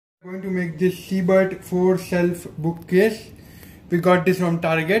I'm going to make this Siebert 4 shelf bookcase. We got this from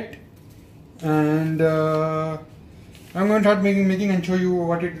Target, and I'm going to start making and show you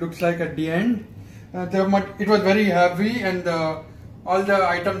what it looks like at the end. It was very heavy, and all the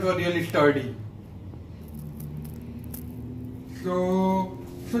items were really sturdy. So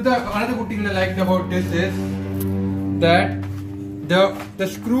another good thing I liked about this is that the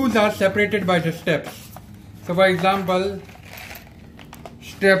screws are separated by the steps. So for example,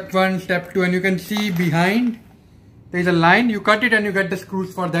 step 1, step 2, and you can see behind there is a line. You cut it and you get the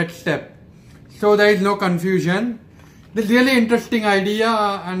screws for that step, so there is no confusion. This is really interesting idea,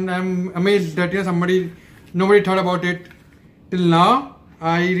 and I'm amazed that nobody thought about it till now.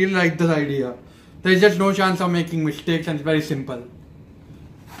 I really like this idea. There is just no chance of making mistakes, and it's very simple.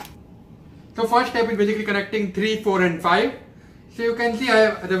 So first step is basically connecting 3, 4 and 5. So you can see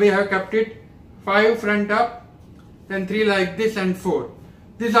the way I have kept it: 5 front up, then 3 like this, and 4.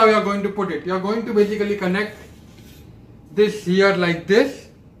 This is how you are going to put it. You are going to basically connect this here like this,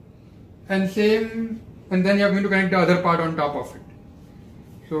 and then you are going to connect the other part on top of it.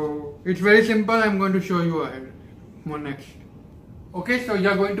 So it's very simple. I'm going to show you ahead. One next. Okay, so you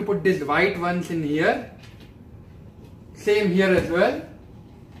are going to put these white ones in here, same here as well,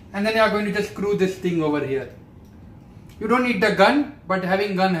 and then you are going to just screw this thing over here. You don't need the gun, but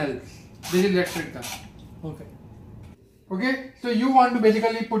having gun helps. This is electric gun. Okay, so you want to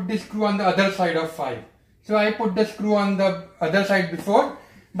basically put this screw on the other side of 5. So I put the screw on the other side before,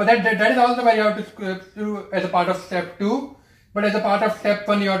 but that is also where you have to screw as a part of step 2. But as a part of step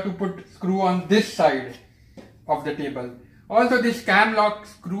 1, you have to put screw on this side of the table. Also, this cam lock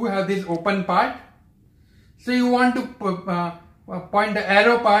screw has this open part. So you want to point the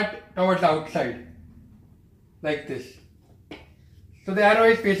arrow part towards the outside, like this. So the arrow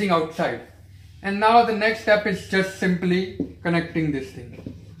is facing outside. And now the next step is just simply connecting this thing.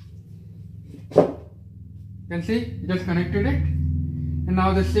 You can see, just connected it. And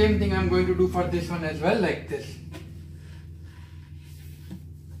now the same thing I'm going to do for this one as well, like this.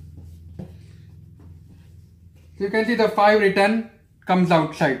 So you can see the 5 written comes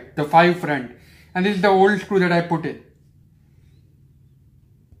outside, the 5 front. And this is the old screw that I put in.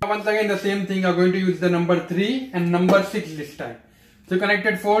 Once again the same thing, you're going to use the number 3 and number 6 this time. So you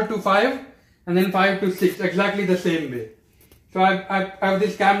connected 4 to 5. And then 5 to 6, exactly the same way. So I have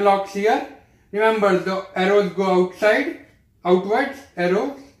these cam locks here. Remember, the arrows go outwards,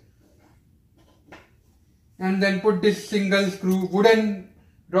 arrows. And then put this single screw, wooden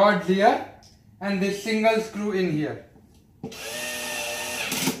rods here, and this single screw in here.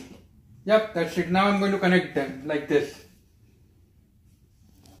 Yep, that's it. Now I'm going to connect them like this.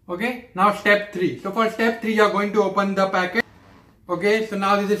 Okay, now step 3. So for step 3, you are going to open the packet. Okay, so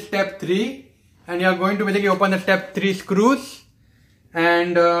now this is step 3. And you are going to basically open the step 3 screws,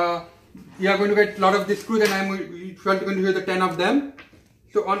 and you are going to get a lot of these screws, and I'm going to use the 10 of them.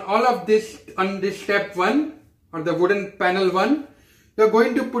 So on all of this, on this step 1 or the wooden panel 1, you are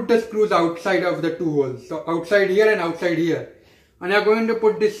going to put the screws outside of the 2 holes. So outside here and outside here, and you are going to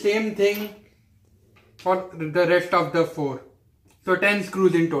put the same thing for the rest of the 4. So 10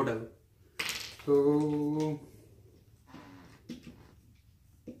 screws in total. So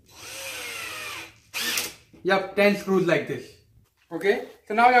yep, 10 screws like this. Okay,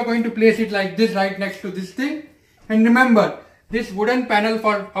 so now you are going to place it like this right next to this thing. And remember, this wooden panel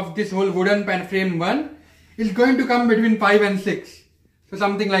of this whole wooden frame 1 is going to come between 5 and 6. So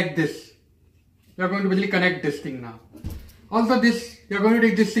something like this. You are going to really connect this thing now. Also this, you are going to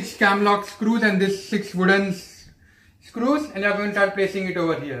take this 6 cam lock screws and this 6 wooden screws, and you are going to start placing it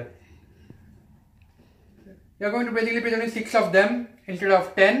over here. You are going to basically place only 6 of them instead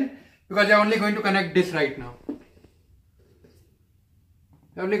of 10. Because you are only going to connect this right now. You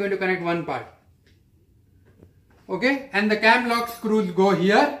are only going to connect one part. Okay, and the cam lock screws go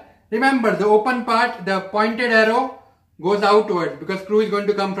here. Remember, the open part, the pointed arrow goes outward because screw is going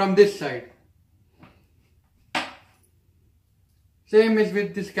to come from this side. Same is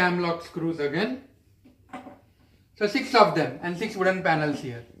with this cam lock screws again. So 6 of them and 6 wooden panels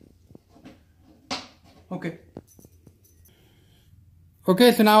here.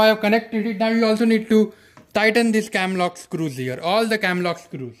 Okay, so now I have connected it. Now you also need to tighten these cam lock screws here, all the cam lock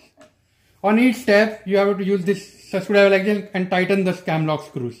screws. On each step, you have to use this screwdriver like this and tighten the cam lock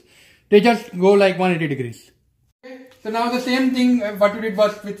screws. They just go like 180 degrees. Okay, so now the same thing what we did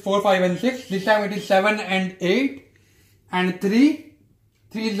was with 4, 5 and 6. This time it is 7 and 8 and 3.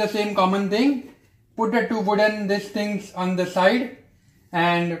 3 is the same common thing. Put the 2 wooden things on the side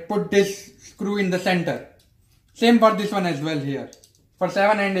and put this screw in the center. Same for this one as well here. For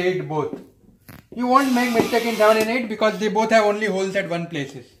 7 and 8 both. You won't make mistake in 7 and 8 because they both have only holes at one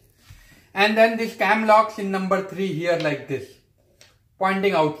places. and then this cam locks in number 3 here like this,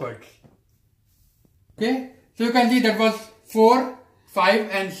 pointing outwards. Okay, so you can see that was 4, 5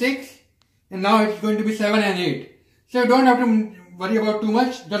 and 6, and now it's going to be 7 and 8. So you don't have to worry about too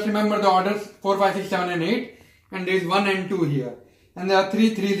much, just remember the orders 4, 5, 6, 7 and 8, and there is 1 and 2 here, and there are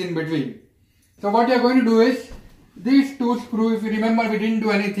 3 3s in between. So what you are going to do is, these 2 screws, if you remember we didn't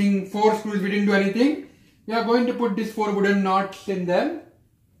do anything, 4 screws we didn't do anything, we are going to put these 4 wooden knots in them.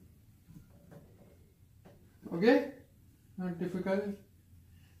 Okay, not difficult.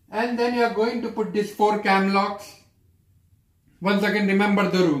 And then you are going to put these 4 cam locks. Once again, remember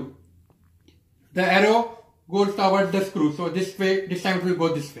the rule. The arrow goes towards the screw. So this way, this time it will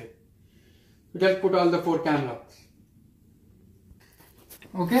go this way. So just put all the 4 cam locks.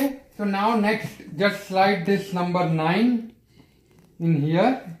 Okay, so now next, just slide this number 9 in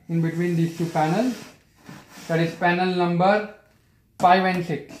here, in between these 2 panels. That is panel number 5 and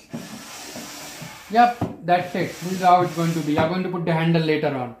 6. Yep, that's it. This is how it's going to be. You are going to put the handle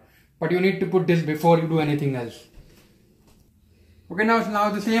later on, but you need to put this before you do anything else. Okay, now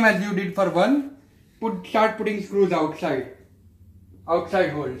the same as you did for 1. Start putting screws outside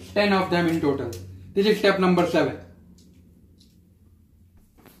holes. 10 of them in total. This is step number 7.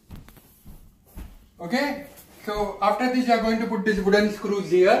 Okay, so after this you are going to put these wooden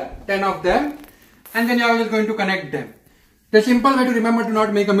screws here, 10 of them, and then you are just going to connect them. The simple way to remember to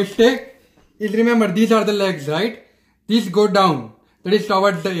not make a mistake is, remember these are the legs, right? These go down, that is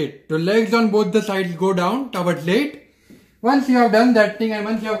towards the 8. The legs on both the sides go down towards 8. Once you have done that thing and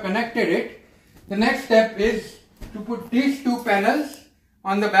once you have connected it, the next step is to put these 2 panels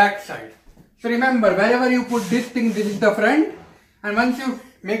on the back side. So remember, wherever you put this thing, this is the front, and once you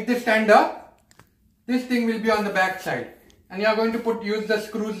make this stand up, this thing will be on the back side, and you are going to use the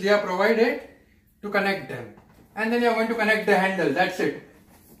screws here provided to connect them, and then you are going to connect the handle. That's it.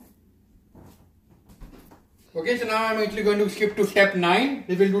 Okay, so now I am actually going to skip to step 9.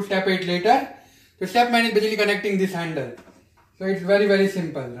 We will do step 8 later. So step 9 is basically connecting this handle. So it's very, very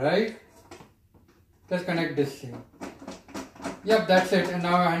simple, right? Just connect this thing. Yep, that's it. And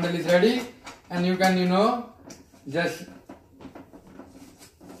now your handle is ready, and you can, just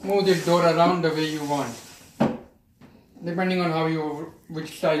move this door around the way you want, depending on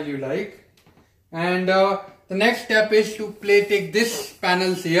which style you like. And the next step is to take this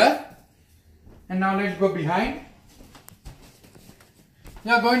panels here. And now let's go behind.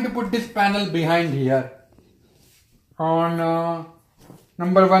 You are going to put this panel behind here on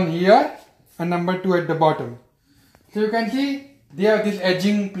number 1 here and number 2 at the bottom. So you can see they have this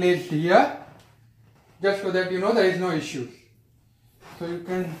edging placed here, just so that there is no issues. So you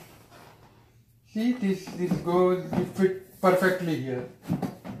can see this fit perfectly here.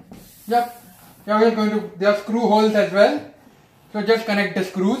 Yep. Now we are going to, there are screw holes as well. So just connect the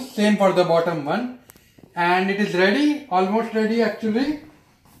screws, same for the bottom one. And it is ready, almost ready actually.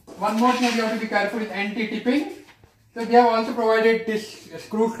 One more thing you have to be careful with anti-tipping. So they have also provided this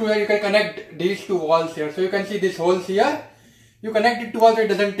screw to where you can connect these 2 walls here. So you can see these holes here. You connect it to walls so it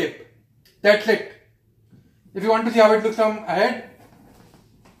doesn't tip. That's it. If you want to see how it looks from ahead,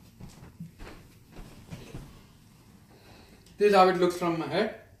 this is how it looks from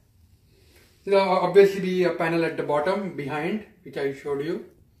ahead. There will obviously be a panel at the bottom behind, which I showed you.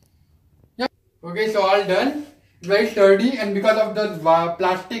 Yeah. Okay, so all done. Very sturdy, and because of the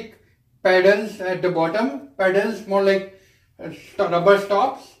plastic pedals at the bottom, pedals more like rubber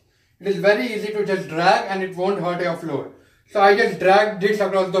stops, it is very easy to just drag and it won't hurt your floor. So I just dragged this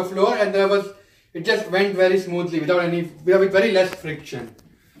across the floor, and it just went very smoothly with very less friction.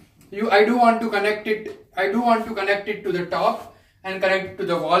 I do want to connect it to the top and connect it to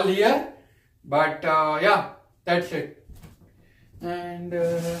the wall here. But yeah, that's it. And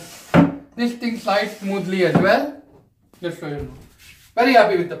this thing slides smoothly as well, just so you know. Very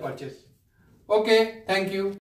happy with the purchase. Okay, thank you.